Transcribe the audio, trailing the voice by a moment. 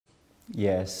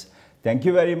Yes, thank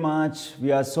you very much.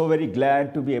 We are so very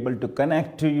glad to be able to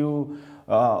connect to you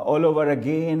all over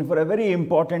again for a very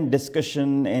important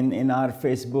discussion in our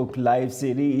Facebook live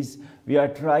series. We are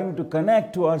trying to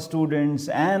connect to our students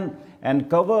and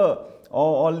cover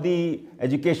all the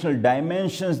educational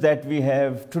dimensions that we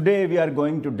have. Today we are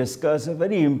going to discuss a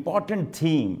very important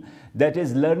theme, that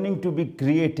is learning to be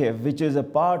creative, which is a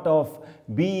part of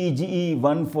BEGE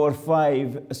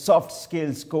 145 soft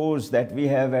skills course that we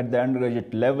have at the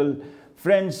undergraduate level.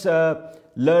 Friends,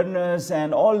 learners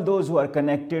and all those who are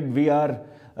connected, we are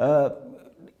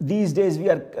these days we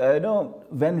are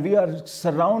when we are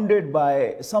surrounded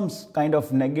by some kind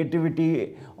of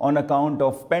negativity on account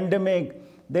of pandemic,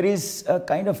 there is a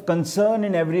kind of concern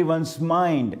in everyone's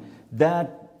mind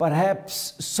that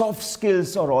perhaps soft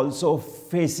skills are also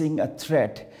facing a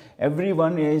threat.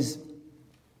 Everyone is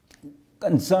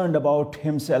concerned about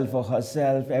himself or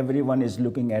herself. Everyone is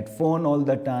looking at phone all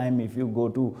the time. If you go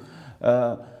to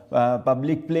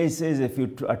public places, if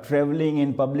you are traveling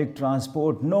in public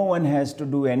transport, no one has to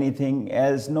do anything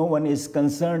else. No one is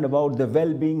concerned about the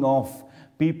well-being of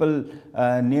people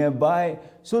nearby.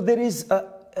 So there is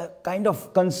a kind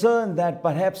of concern that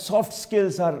perhaps soft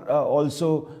skills are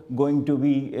also going to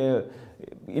be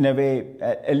in a way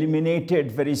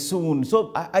eliminated very soon.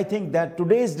 So I think that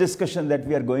today's discussion that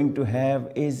we are going to have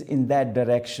is in that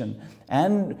direction,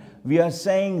 and we are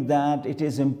saying that it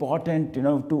is important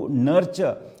to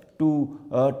nurture, to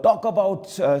talk about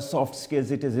soft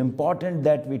skills. It is important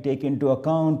that we take into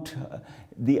account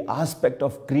the aspect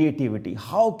of creativity.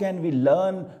 How can we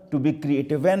learn to be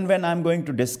creative? When I'm going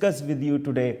to discuss with you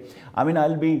today,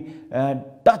 I'll be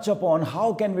touch upon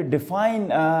how can we define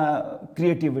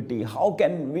creativity, how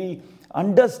can we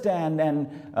understand and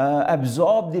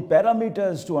absorb the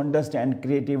parameters to understand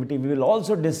creativity. We will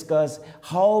also discuss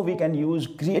how we can use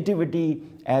creativity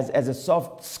as a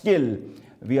soft skill.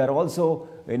 We are also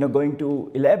going to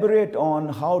elaborate on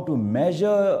how to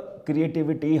measure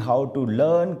creativity, how to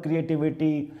learn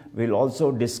creativity. We'll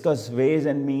also discuss ways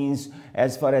and means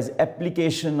as far as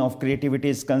application of creativity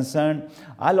is concerned.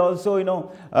 I'll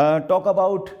also talk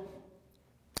about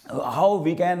how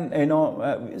we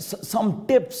can some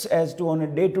tips as to on a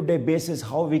day-to-day basis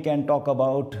how we can talk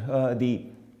about the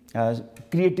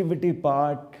creativity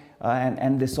part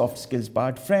and the soft skills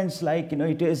part. Friends,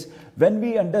 it is when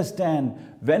we understand,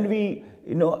 when we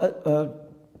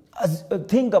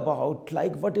think about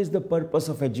what is the purpose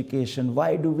of education,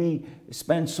 why do we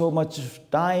spend so much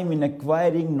time in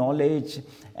acquiring knowledge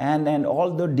and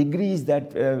all the degrees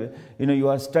that you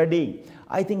are studying.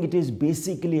 I think it is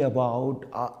basically about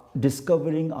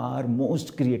discovering our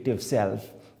most creative self.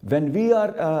 When we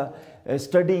are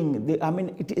studying,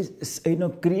 it is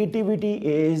creativity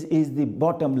is the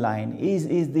bottom line,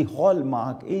 is the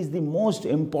hallmark, is the most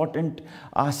important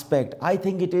aspect. I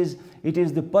think it is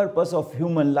the purpose of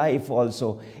human life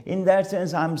also. In that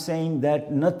sense, I'm saying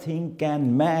that nothing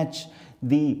can match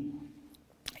the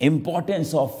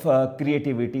importance of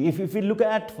creativity. If we look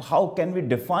at how can we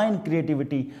define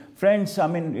creativity, friends,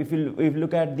 if you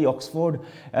look at the Oxford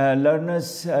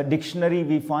Learners Dictionary,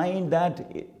 we find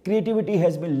that creativity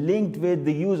has been linked with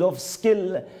the use of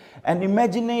skill and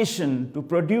imagination to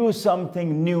produce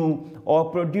something new or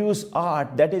produce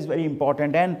art. That is very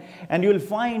important, and you'll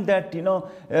find that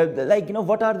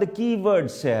what are the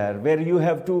keywords here, where you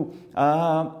have to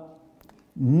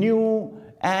new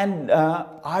and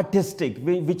artistic,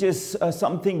 which is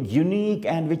something unique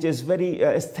and which is very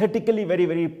aesthetically very,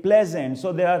 very pleasant.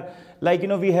 So there are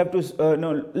we have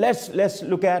to let's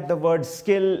look at the word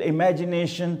skill,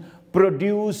 imagination,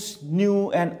 produce,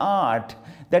 new, and art.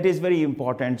 That is very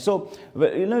important. So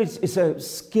it's a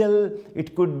skill.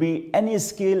 It could be any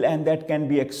skill, and that can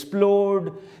be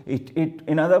explored.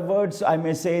 In other words, I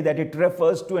may say that it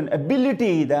refers to an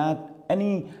ability that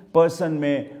any person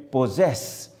may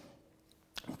possess.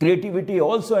 Creativity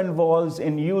also involves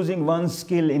in using one's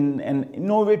skill in an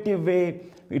innovative way.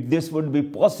 This would be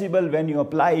possible when you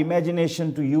apply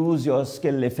imagination to use your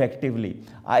skill effectively.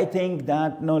 I think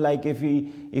that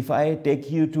if I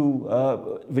take you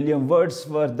to William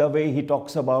Wordsworth, the way he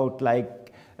talks about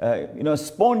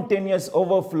spontaneous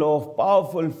overflow of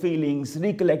powerful feelings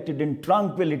recollected in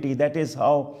tranquility, that is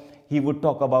how he would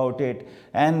talk about it.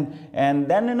 And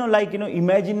then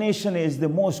imagination is the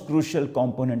most crucial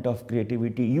component of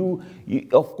creativity. You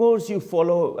of course you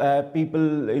follow people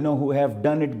who have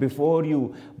done it before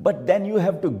you, but then you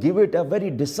have to give it a very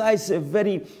decisive,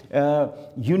 very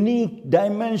unique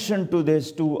dimension to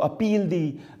this, to appeal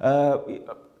the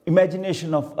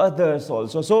imagination of others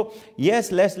also. So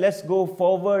yes, let's go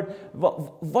forward.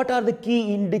 What are the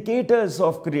key indicators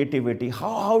of creativity?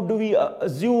 How do we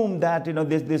assume that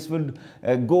this will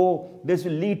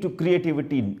lead to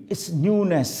creativity? It's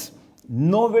newness,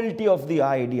 novelty of the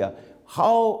idea.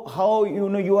 How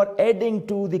you are adding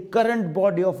to the current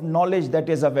body of knowledge that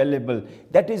is available.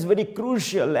 That is very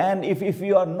crucial. And if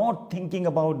you are not thinking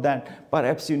about that,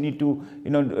 perhaps you need to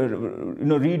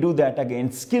redo that again.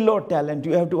 Skill or talent,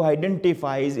 you have to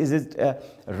identify: is it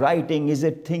writing, is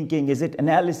it thinking, is it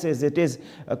analysis, it is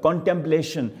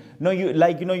contemplation.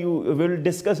 You will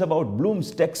discuss about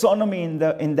Bloom's taxonomy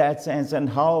in that sense, and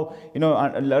how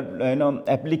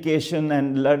application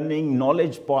and learning,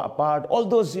 knowledge part, all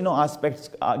those aspects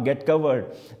get covered.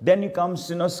 Then it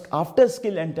comes after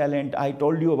skill and talent. I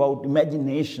told you about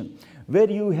imagination, where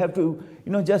you have to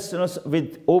just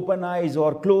with open eyes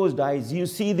or closed eyes, you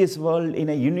see this world in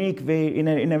a unique way,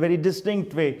 in a very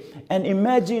distinct way, and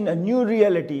imagine a new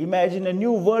reality, imagine a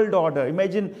new world order,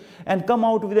 imagine and come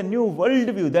out with a new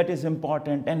worldview. That is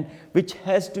important, and which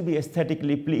has to be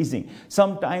aesthetically pleasing.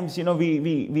 Sometimes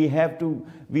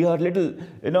we are little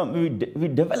we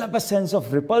develop a sense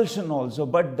of repulsion also,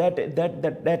 but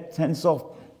that sense of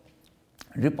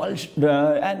repulsion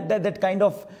and that kind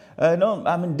of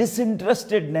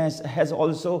disinterestedness has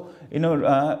also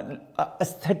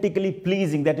aesthetically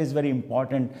pleasing. That is very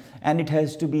important, and it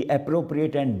has to be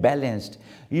appropriate and balanced.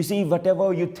 You see,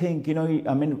 whatever you think,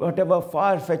 whatever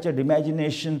far-fetched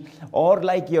imagination, or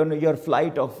like your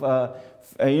flight of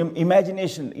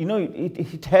imagination,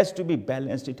 it has to be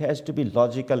balanced, it has to be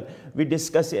logical. We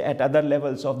discuss at other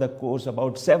levels of the course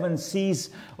about 7 C's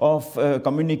of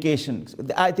communication.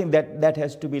 I think that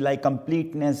has to be like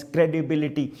completeness,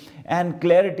 credibility, and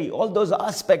clarity. All those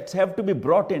aspects have to be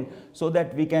brought in so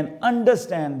that we can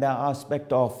understand the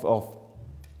aspect of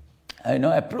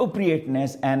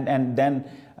appropriateness and then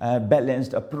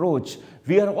balanced approach.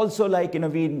 We are also like,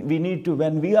 we need to,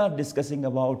 when we are discussing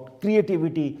about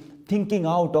creativity, thinking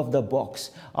out of the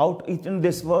box. Even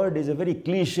this word is a very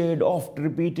cliched, oft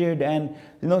repeated, and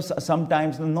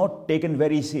sometimes not taken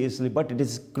very seriously, but it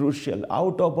is crucial.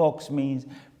 Out of box means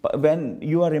when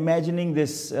you are imagining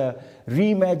this,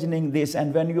 reimagining this,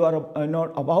 and when you are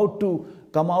about to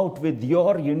come out with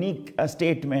your unique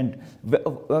statement,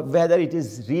 whether it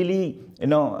is really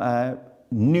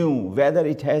new, whether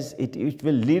it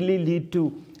will really lead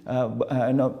to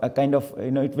a kind of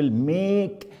it will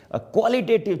make a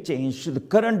qualitative change to the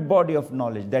current body of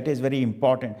knowledge. That is very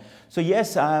important. So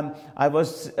yes, I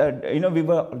was we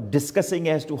were discussing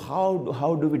as to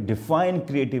how do we define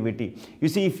creativity. You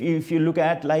see, if you look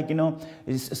at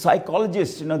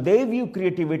psychologists, they view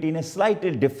creativity in a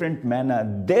slightly different manner.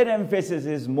 Their emphasis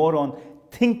is more on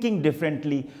thinking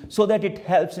differently so that it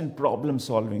helps in problem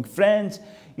solving. Friends,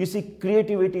 you see,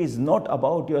 creativity is not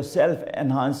about your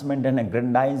self-enhancement and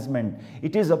aggrandizement.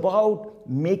 It is about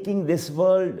making this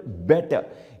world better,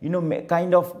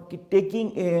 kind of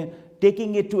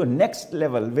taking it to a next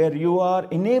level where you are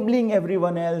enabling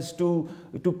everyone else to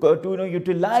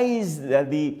utilize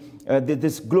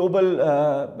this global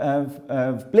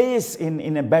place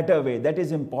in a better way. That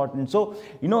is important. So,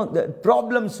 the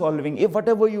problem solving, if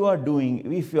whatever you are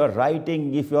doing, if you are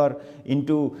writing, if you are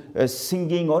into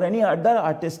singing or any other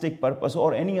artistic purpose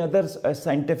or any other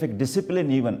scientific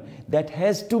discipline even, that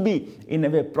has to be in a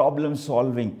way problem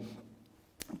solving.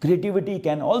 Creativity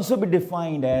can also be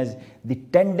defined as the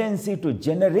tendency to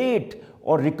generate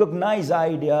or recognize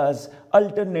ideas,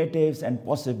 alternatives, and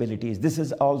possibilities. This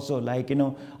is also like,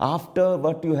 after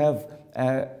what you have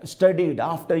studied,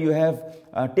 after you have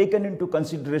taken into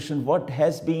consideration what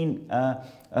has been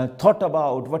thought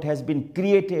about, what has been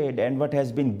created, and what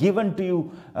has been given to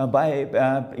you by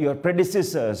your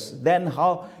predecessors, then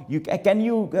how can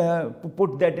you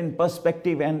put that in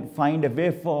perspective and find a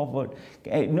way forward?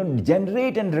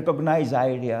 Generate and recognize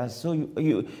ideas. So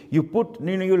you put,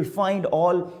 you'll find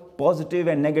all positive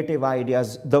and negative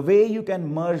ideas, the way you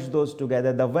can merge those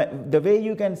together, the way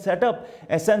you can set up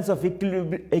a sense of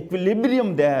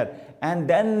equilibrium there, and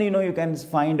then you can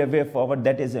find a way forward.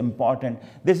 That is important.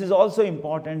 This is also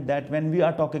important that when we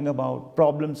are talking about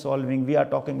problem solving, we are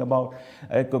talking about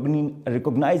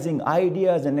recognizing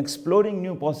ideas and exploring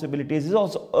new possibilities. It is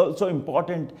also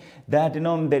important that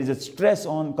there is a stress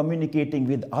on communicating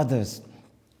with others.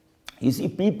 You see,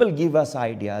 people give us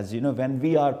ideas, when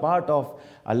we are part of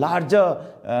a larger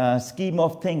scheme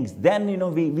of things, then,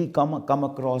 we come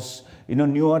across,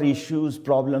 newer issues,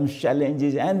 problems,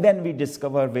 challenges, and then we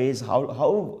discover ways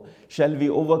how shall we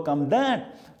overcome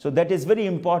that. So that is very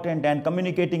important, and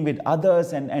communicating with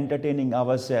others and entertaining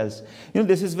ourselves.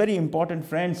 This is very important,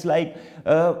 friends. Like,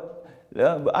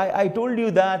 I told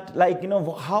you that, like,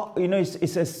 how,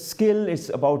 it's a skill, it's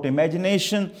about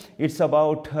imagination, it's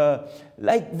about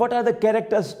like what are the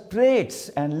characters traits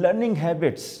and learning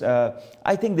habits.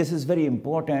 I think this is very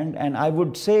important, and I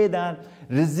would say that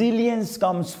resilience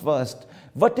comes first.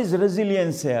 What is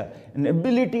resilience here? An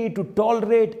ability to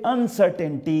tolerate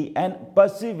uncertainty and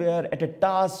persevere at a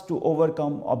task to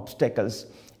overcome obstacles.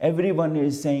 Everyone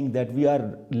is saying that we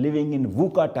are living in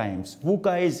VUCA times.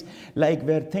 VUCA is like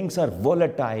where things are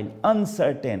volatile,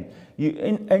 uncertain.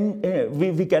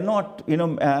 We cannot,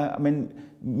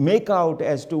 make out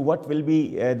as to what will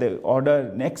be the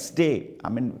order next day.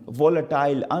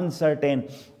 Volatile, uncertain,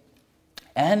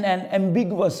 and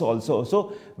ambiguous also.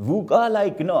 So VUCA,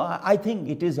 like, I think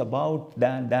it is about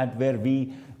that where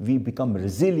we become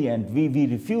resilient. We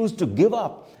refuse to give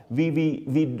up. We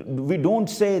don't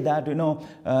say that,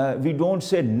 we don't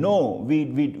say no.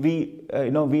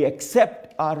 We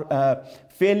accept our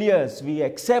failures. We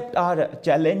accept our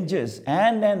challenges,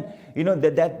 and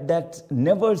that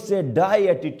never say die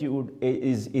attitude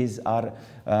is our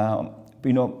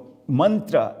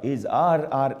mantra, is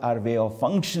our way of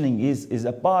functioning, is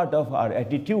a part of our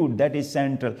attitude that is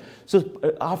central. So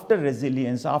after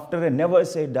resilience, after a never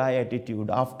say die attitude,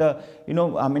 after,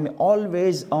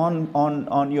 always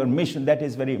on your mission, that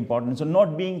is very important. So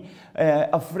not being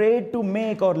afraid to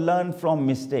make or learn from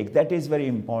mistakes, that is very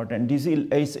important. You see,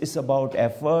 it's about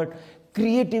effort.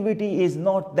 Creativity is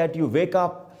not that you wake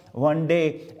up one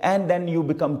day and then you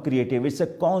become creative. It's a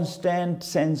constant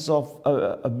sense of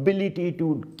ability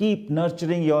to keep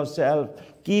nurturing yourself,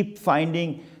 keep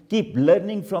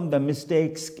learning from the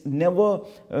mistakes, never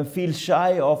feel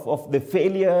shy of the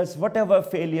failures. Whatever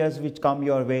failures which come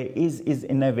your way is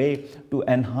in a way to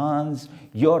enhance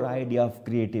your idea of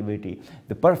creativity.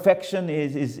 The perfection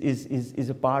is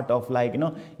a part of, like,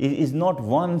 is not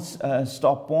one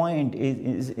stop point,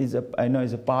 is a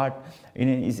part,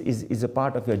 is a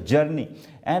part of your journey.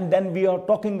 And then we are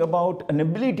talking about an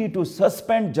ability to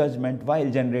suspend judgment while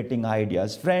generating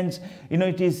ideas. Friends,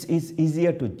 it is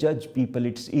easier to judge people.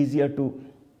 It's easier to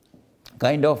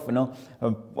kind of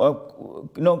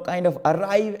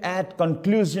arrive at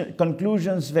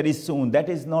conclusions very soon. That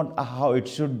is not how it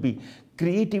should be.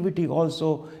 Creativity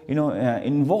also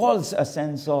involves a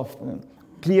sense of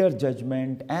clear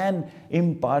judgment and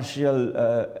impartial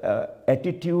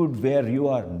attitude, where you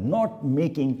are not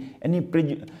making any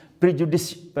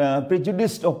prejudiced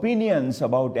opinions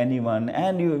about anyone,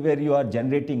 and where you are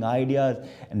generating ideas,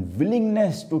 and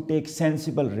willingness to take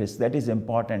sensible risks. That is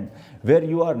important, where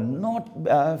you are not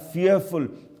fearful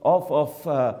of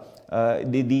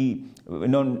the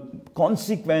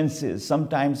consequences.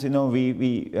 Sometimes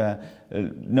we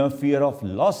fear of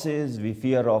losses, we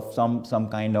fear of some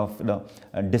kind of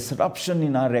disruption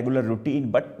in our regular routine,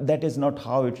 but that is not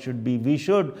how it should be. We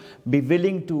should be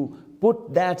willing to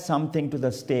put that something to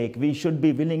the stake. We should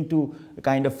be willing to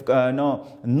kind of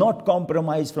not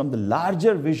compromise from the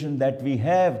larger vision that we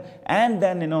have, and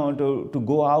then to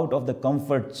go out of the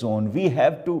comfort zone. We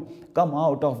have to come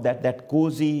out of that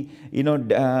cozy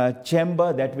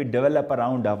chamber that we develop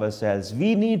around ourselves.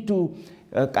 We need to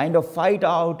kind of fight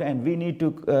out, and we need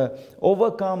to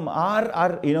overcome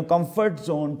our comfort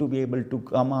zone to be able to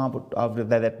come up of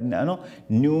that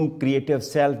new creative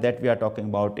self that we are talking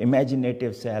about,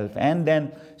 imaginative self, and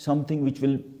then something which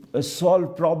will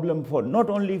solve problem for not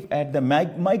only at the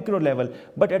micro level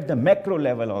but at the macro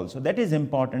level also. That is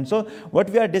important. So what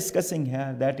we are discussing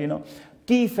here, that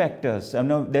key factors,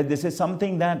 that this is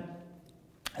something that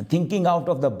thinking out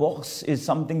of the box is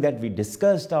something that we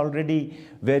discussed already,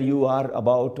 where you are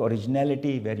about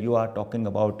originality, where you are talking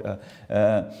about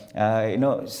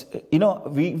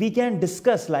we can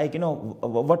discuss, like,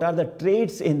 what are the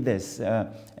traits in this.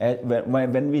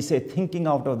 When we say thinking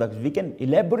out of the, we can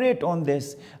elaborate on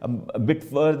this a bit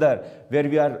further, where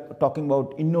we are talking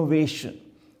about innovation,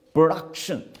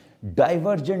 production,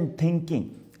 divergent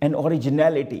thinking, and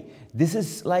originality. This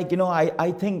is like,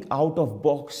 I think out of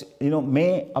box,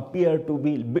 may appear to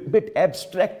be a bit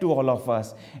abstract to all of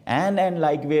us. And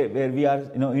like where we are,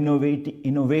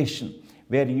 innovation,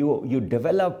 where you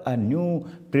develop a new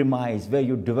premise, where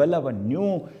you develop a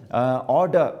new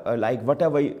order, like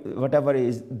whatever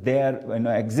is there,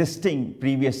 existing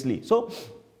previously. So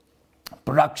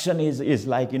production is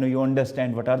like, you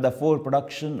understand what are the four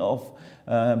production of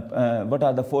what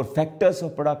are the 4 factors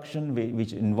of production,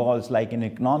 which involves, like in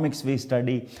economics we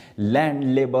study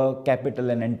land, labor, capital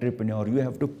and entrepreneur. You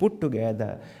have to put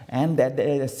together, and that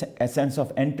there is a sense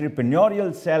of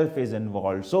entrepreneurial self is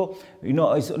involved. So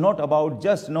it's not about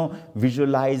just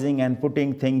visualizing and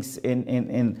putting things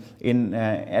in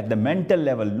at the mental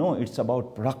level. No, it's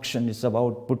about production. It's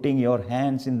about putting your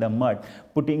hands in the mud,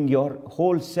 putting your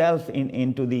whole self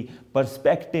into the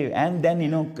perspective, and then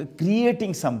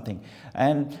creating something.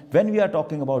 And when we are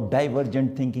talking about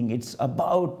divergent thinking, it's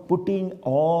about putting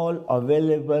all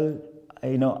available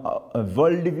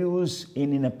worldviews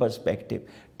in a perspective,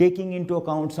 taking into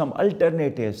account some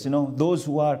alternatives, those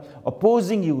who are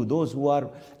opposing you, those who are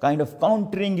kind of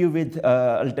countering you with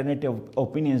alternative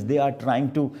opinions. They are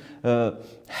trying to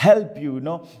help you,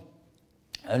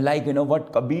 like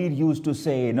what Kabir used to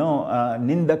say,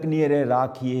 nindak nire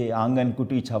rakhiye angan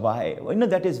kuti chhawaye.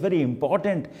 That is very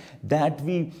important, that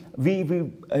we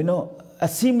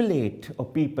assimilate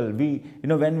people. We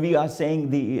when we are saying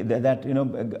that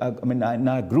I mean, in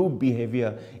our group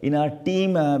behavior, in our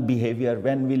team behavior,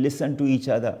 when we listen to each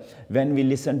other, when we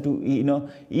listen to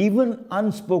even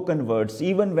unspoken words,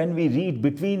 even when we read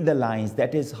between the lines,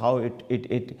 that is how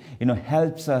it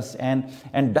helps us.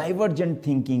 And divergent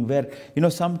thinking, where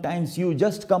sometimes you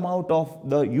just come out of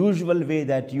the usual way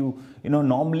that you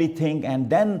normally think, and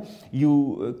then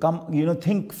you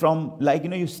think from, like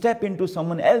you step into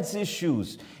someone else's shoes.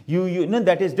 You know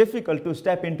that is difficult to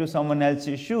step into someone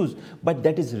else's shoes, but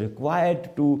that is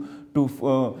required to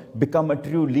become a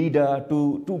true leader,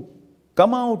 to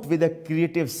come out with a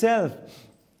creative self.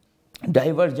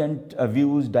 Divergent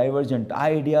views, divergent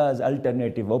ideas,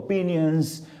 alternative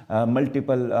opinions,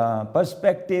 multiple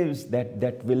perspectives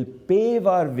that will pave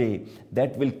our way,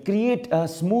 that will create a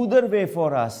smoother way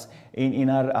for us in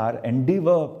our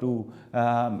endeavor to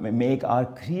make our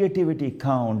creativity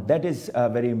count. That is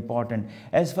very important.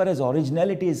 As far as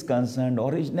originality is concerned,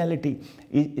 originality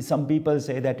some people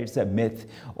say that it's a myth,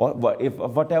 or if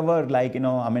whatever, like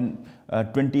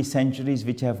 20 centuries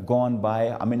which have gone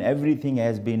by, everything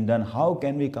has been done. How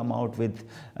can we come out with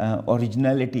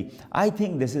originality? I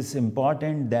think this is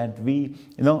important, that we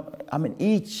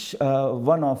each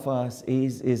one of us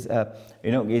is a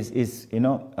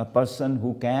person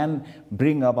who can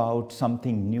bring about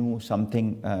something new,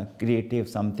 something creative,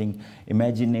 something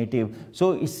imaginative.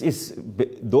 So it's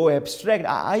though abstract,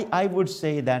 I would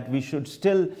say that we should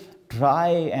still try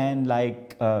and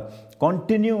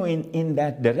continue in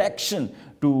that direction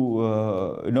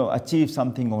to achieve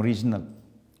something original.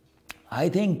 I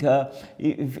think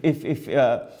if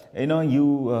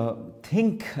you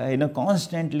think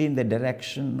constantly in the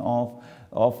direction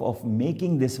of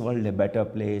making this world a better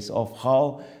place, of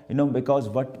how because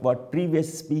what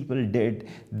previous people did,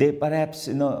 they perhaps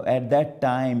at that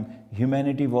time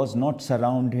humanity was not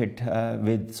surrounded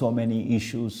with so many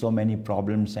issues, so many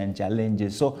problems and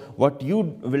challenges. So what you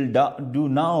will do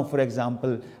now, for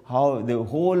example, how the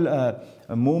whole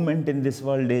movement in this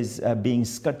world is being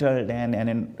scuttled, and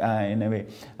in a way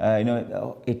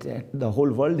the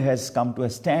whole world has come to a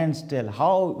standstill.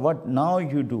 What now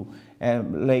you do,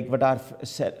 like what our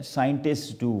scientists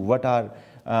do, what our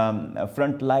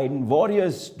frontline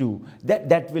warriors do,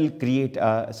 that will create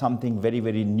something very,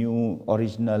 very new,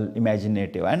 original,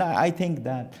 imaginative. And I think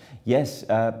that yes,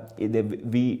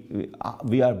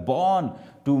 we are born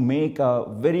to make a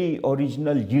very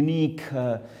original, unique,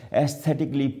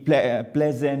 aesthetically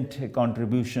pleasant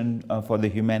contribution for the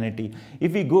humanity.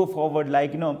 If we go forward,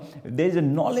 there is a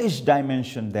knowledge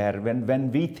dimension there.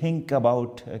 When we think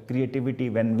about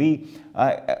creativity, when we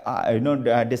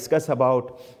discuss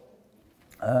about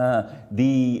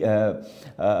the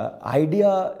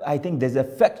idea, I think there's a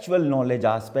factual knowledge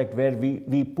aspect where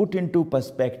we put into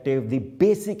perspective the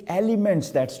basic elements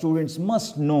that students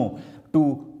must know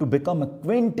to become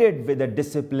acquainted with a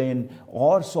discipline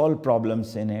or solve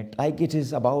problems in it. Like it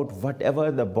is about whatever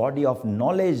the body of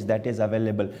knowledge that is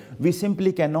available. We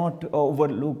simply cannot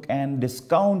overlook and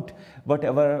discount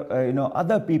whatever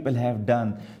other people have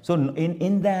done. So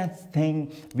in that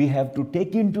thing, we have to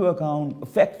take into account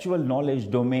factual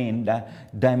knowledge domain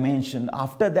dimension.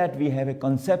 After that, we have a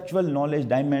conceptual knowledge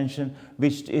dimension,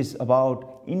 which is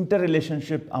about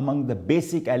interrelationship among the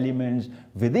basic elements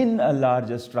within a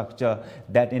larger structure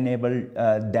that enable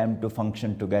them to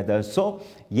function together. So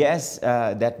yes,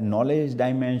 that knowledge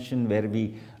dimension where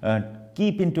we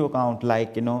keep into account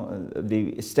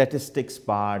the statistics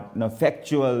part,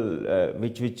 factual,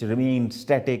 which remains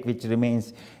static, which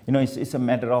remains it's a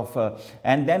matter of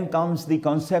and then comes the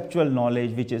conceptual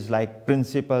knowledge, which is like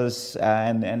principles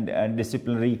and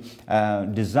disciplinary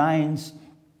designs.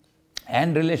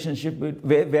 and relationship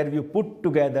where you put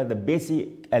together the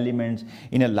basic elements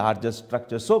in a larger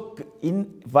structure. So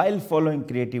while following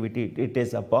creativity, it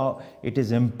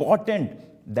is important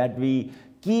that we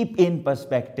keep in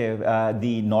perspective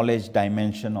the knowledge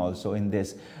dimension also in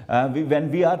this. When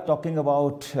we are talking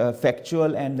about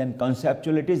factual and then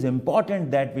conceptual, it is important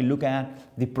that we look at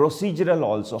the procedural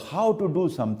also, how to do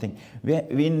something.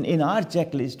 In our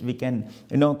checklist, we can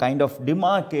kind of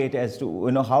demarcate as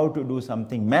to how to do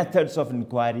something, methods of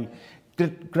inquiry,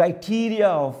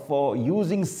 criteria for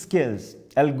using skills,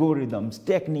 algorithms,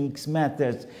 techniques,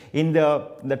 methods. In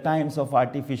the times of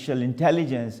artificial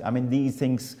intelligence, I mean, these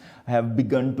things have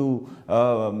begun to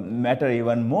matter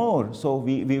even more. So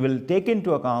we will take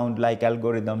into account like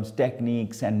algorithms,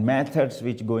 techniques, and methods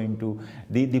which go into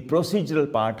the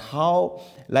procedural part. How,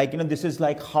 like, this is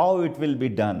like how it will be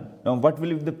done. What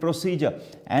will be the procedure?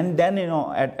 And then,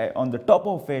 on the top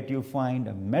of it, you find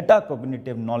a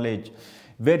metacognitive knowledge,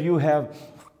 where you have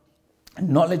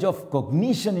knowledge of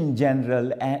cognition in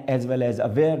general, as well as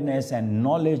awareness and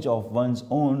knowledge of one's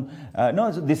own.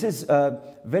 So this is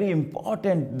very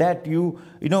important that you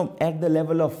at the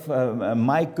level of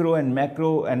micro and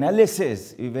macro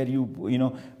analysis, where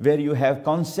you have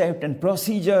concept and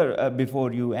procedure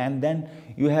before you, and then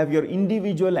you have your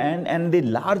individual and the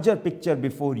larger picture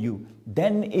before you.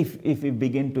 Then if we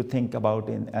begin to think about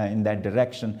in that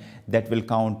direction, that will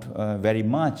count very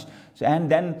much. So,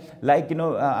 and then like we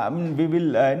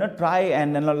will try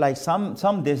and like some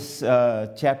this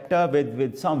chapter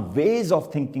with some ways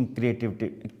of thinking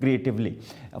creatively.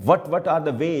 What are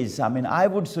the ways? I mean, I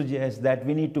would suggest that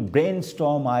we need to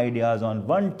brainstorm ideas on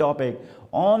one topic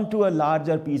onto a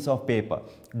larger piece of paper.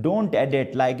 Don't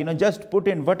edit, like just put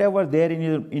in whatever there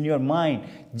in your mind,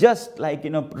 just like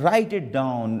write it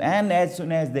down, and as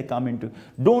soon as they come into,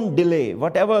 don't delay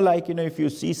whatever, like if you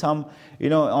see some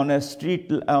on a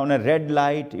street, on a red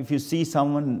light, if you see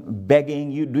someone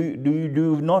begging, you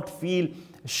do not feel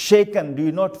shaken? Do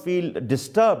you not feel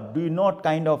disturbed? Do you not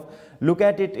kind of look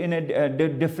at it in a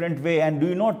different way, and do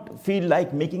you not feel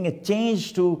like making a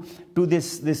change to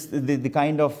the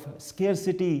kind of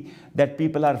scarcity that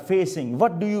people are facing?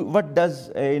 What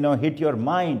does hit your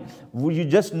mind? Would you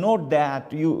just note that?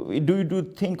 Do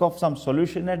you think of some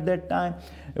solution at that time?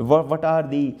 What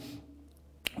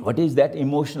is that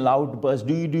emotional outburst?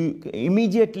 Do you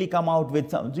immediately come out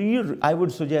with some? I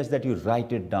would suggest that you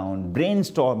write it down,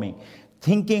 brainstorming,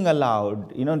 thinking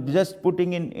aloud, just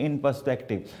putting in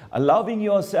perspective, allowing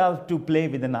yourself to play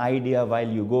with an idea while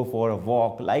you go for a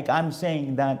walk. Like I'm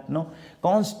saying that,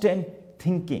 constant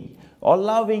thinking,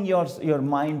 allowing your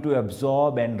mind to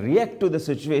absorb and react to the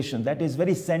situation, that is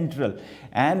very central.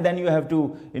 And then you have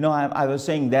to, I was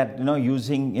saying that,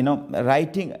 using,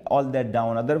 writing all that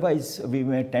down, otherwise we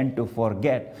may tend to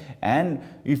forget. And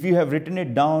if you have written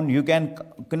it down, you can,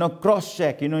 cross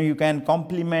check, you can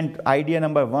complement idea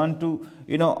number 1 to,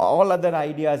 all other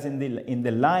ideas in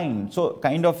the line. So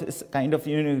kind of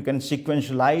you can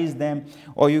sequentialize them,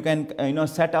 or you can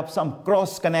set up some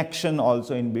cross connection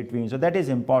also in between. So that is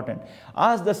important.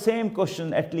 Ask the same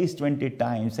question at least 20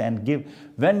 times, and give,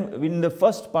 when in the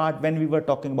first part when we were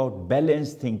talking about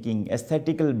balanced thinking,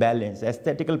 aesthetical balance,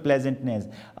 aesthetical pleasantness,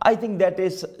 I think that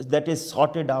is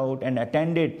sorted out and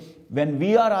attended when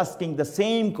we are asking the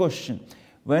same question.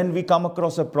 When we come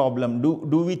across a problem,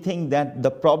 do we think that the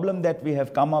problem that we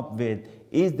have come up with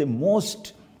is the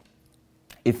most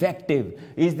effective,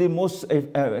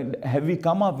 have we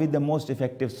come up with the most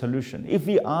effective solution? If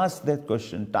we ask that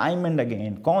question time and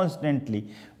again, constantly,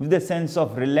 with a sense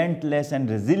of relentless and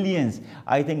resilience,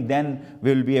 I think then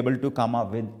we will be able to come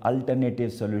up with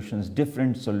alternative solutions,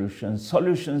 different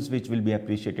solutions which will be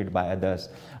appreciated by others.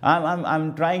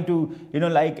 I'm trying to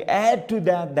add to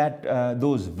that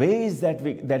those ways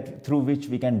that through which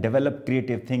we can develop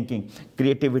creative thinking,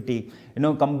 creativity.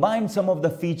 Combine some of the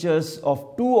features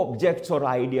of two objects or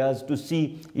ideas to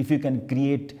see if you can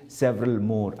create several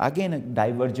more. Again, a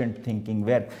divergent thinking,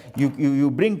 where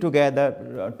you bring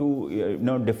together two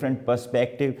different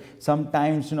perspective.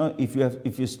 Sometimes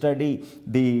if you study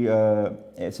the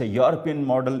say European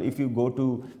model, if you go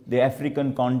to the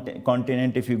African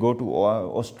continent, if you go to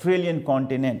Australian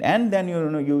continent, and then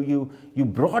you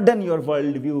broaden your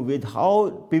worldview with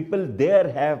how people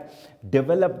there have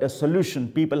developed a solution.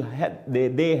 People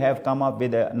they have come up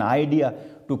with an idea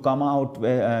to come out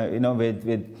with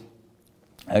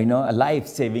a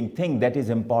life-saving thing. That is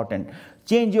important.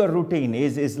 change your routine.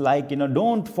 Is like,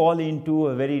 don't fall into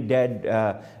a very dead,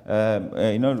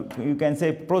 you can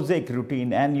say prosaic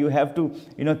routine, and you have to,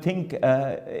 think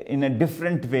in a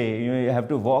different way. You have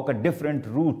to walk a different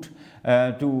route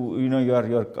to,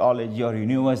 your college, your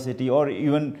university, or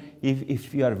even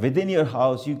if you are within your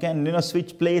house, you can,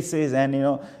 switch places, and,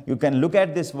 you can look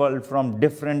at this world from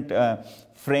different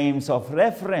frames of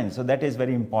reference. So that is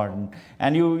very important.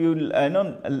 And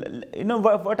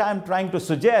what I'm trying to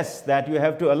suggest, that you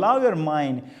have to allow your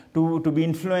mind to be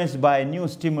influenced by new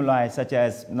stimuli, such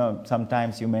as,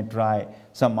 sometimes you may try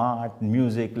some art,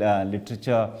 music,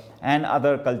 literature, and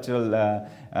other cultural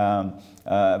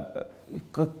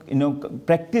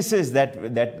practices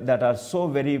that are so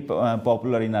very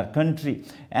popular in our country.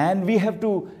 And we have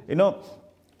to,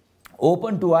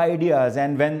 open to ideas,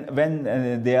 and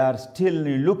when they are still,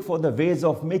 you look for the ways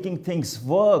of making things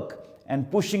work and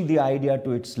pushing the idea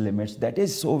to its limits. That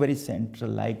is so very central.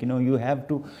 Like, you have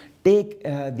to take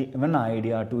one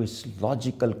idea to its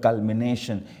logical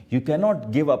culmination. You cannot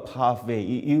give up halfway.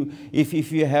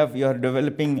 If you are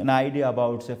developing an idea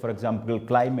about, say, for example,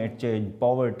 climate change,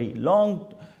 poverty,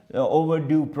 long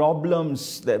overdue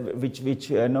problems, which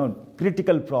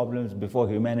critical problems before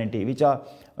humanity, which are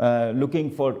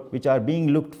being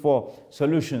looked for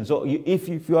solutions. So if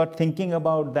you are thinking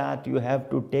about that, you have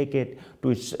to take it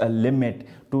to its limit,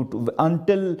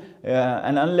 until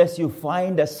and unless you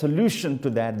find a solution to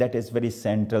that. That is very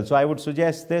central. So I would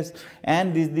suggest this,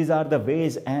 and these are the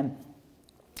ways. And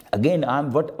again,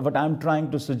 what I'm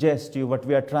trying to suggest to you, what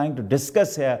we are trying to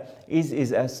discuss here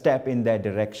is a step in that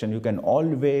direction. You can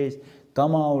always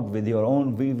come out with your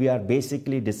own. We are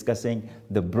basically discussing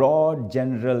the broad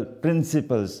general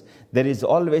principles. There is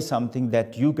always something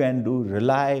that you can do,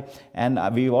 rely, and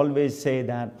we always say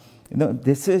that,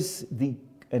 this is the,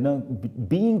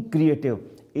 being creative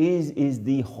is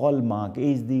the hallmark,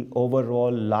 is the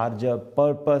overall larger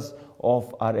purpose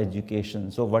of our education.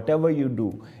 So whatever you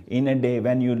do in a day,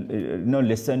 when you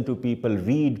listen to people,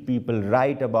 read people,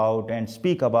 write about and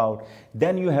speak about,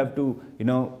 then you have to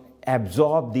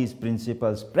absorb these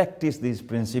principles, practice these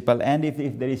principles, and if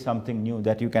there is something new,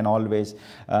 that you can always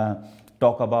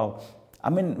talk about. I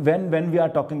mean, when we are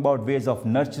talking about ways of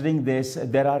nurturing this,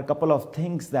 there are a couple of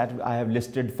things that I have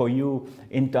listed for you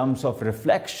in terms of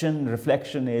reflection.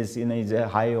 Reflection is a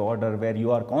high order, where you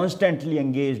are constantly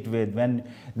engaged with, when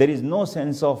there is no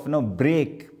sense of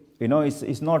break.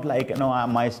 It's not like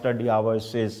my study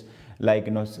hours is like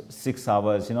 6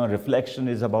 hours. Reflection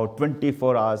is about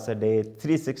 24 hours a day,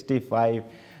 365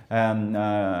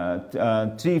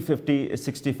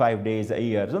 365 days a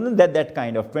year. So that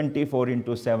kind of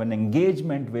 24/7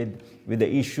 engagement with the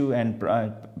issue and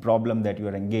problem that you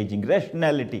are engaging.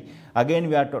 Rationality. Again,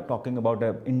 we are talking about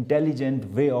an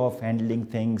intelligent way of handling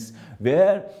things,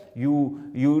 where you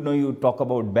talk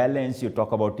about balance, you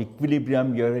talk about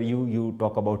equilibrium, you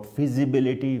talk about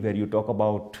feasibility, where you talk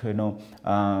about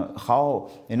how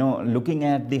looking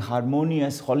at the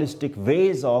harmonious, holistic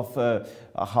ways of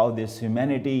how this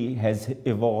humanity has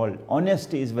evolved.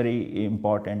 Honesty is very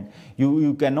important.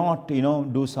 You cannot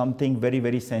do something very,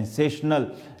 very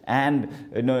sensational and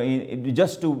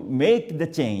just to make the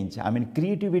change. I mean,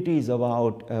 creativity is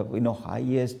about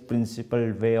highest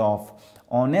principled way of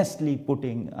honestly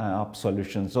putting up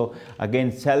solutions. So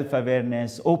again,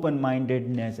 self-awareness,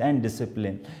 open-mindedness, and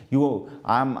discipline.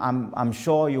 I'm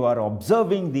sure you are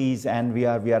observing these, and we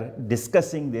are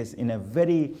discussing this in a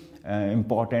very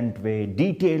important way,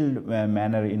 detailed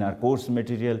manner in our course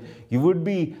material. You would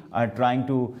be trying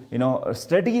to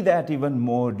study that even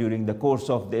more during the course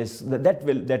of this. That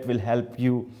will help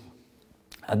you.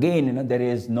 Again, there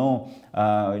is no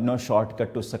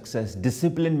shortcut to success.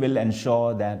 Discipline will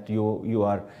ensure that you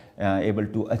are able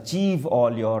to achieve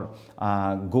all your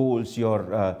goals,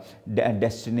 your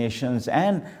destinations,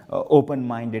 and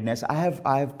open-mindedness. I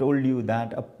have told you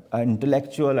that an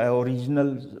intellectual, an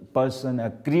original person, a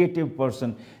creative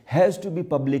person has to be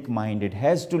public-minded,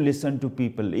 has to listen to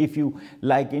people. If you,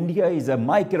 like, India is a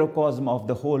microcosm of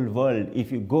the whole world. If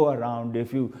you go around,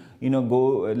 if you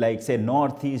go, like, say,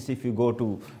 northeast, if you go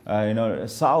to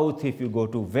south, if you go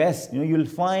to west, you'll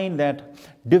find that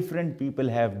different people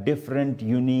have different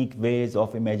unique ways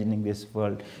of imagining this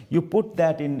world. You put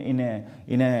that in a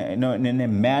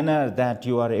manner that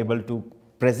you are able to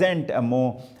present a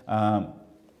more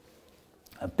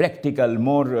practical,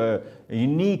 more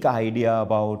unique idea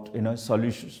about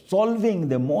solving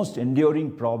the most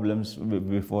enduring problems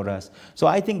before us. So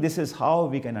I think this is how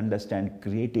we can understand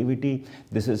creativity.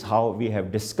 This is how we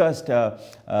have discussed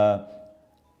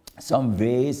some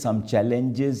ways, some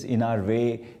challenges in our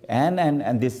way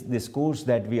and this course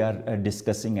that we are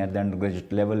discussing at the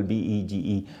undergraduate level,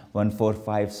 BEGE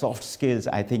 145 soft skills,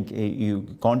 I think you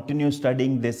continue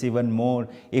studying this even more.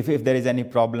 If there is any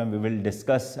problem, we will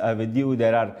discuss with you.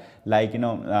 There are, like,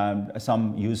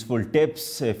 some useful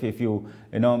tips. If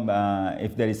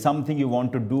if there is something you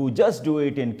want to do, just do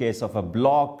it. In case of a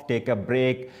block, take a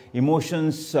break.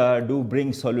 Emotions do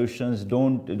bring solutions.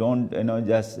 Don't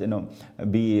just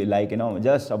be like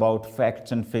just about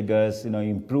facts and figures.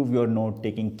 Improve your note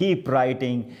taking, keep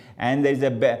writing, and there's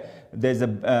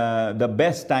the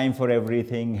best time for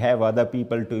everything. Have other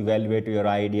people to evaluate your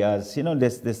ideas.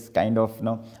 This kind of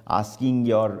asking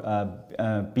your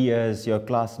peers, your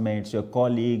classmates, your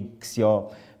colleagues,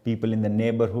 your people in the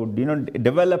neighborhood.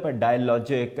 Develop a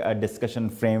dialogic discussion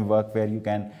framework where you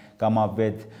can come up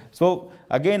with. So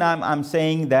again, I'm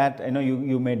saying that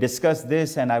you may discuss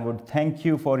this, and I would thank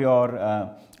you for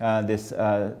your this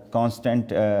constant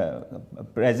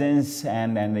presence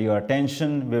and your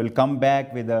attention. We will come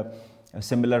back with a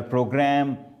similar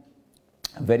program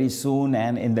very soon,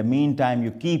 and in the meantime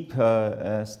you keep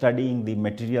studying the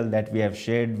material that we have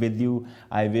shared with you.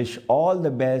 I wish all the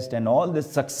best and all the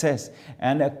success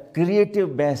and a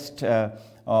creative best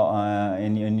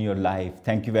in your life.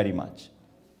 Thank you very much.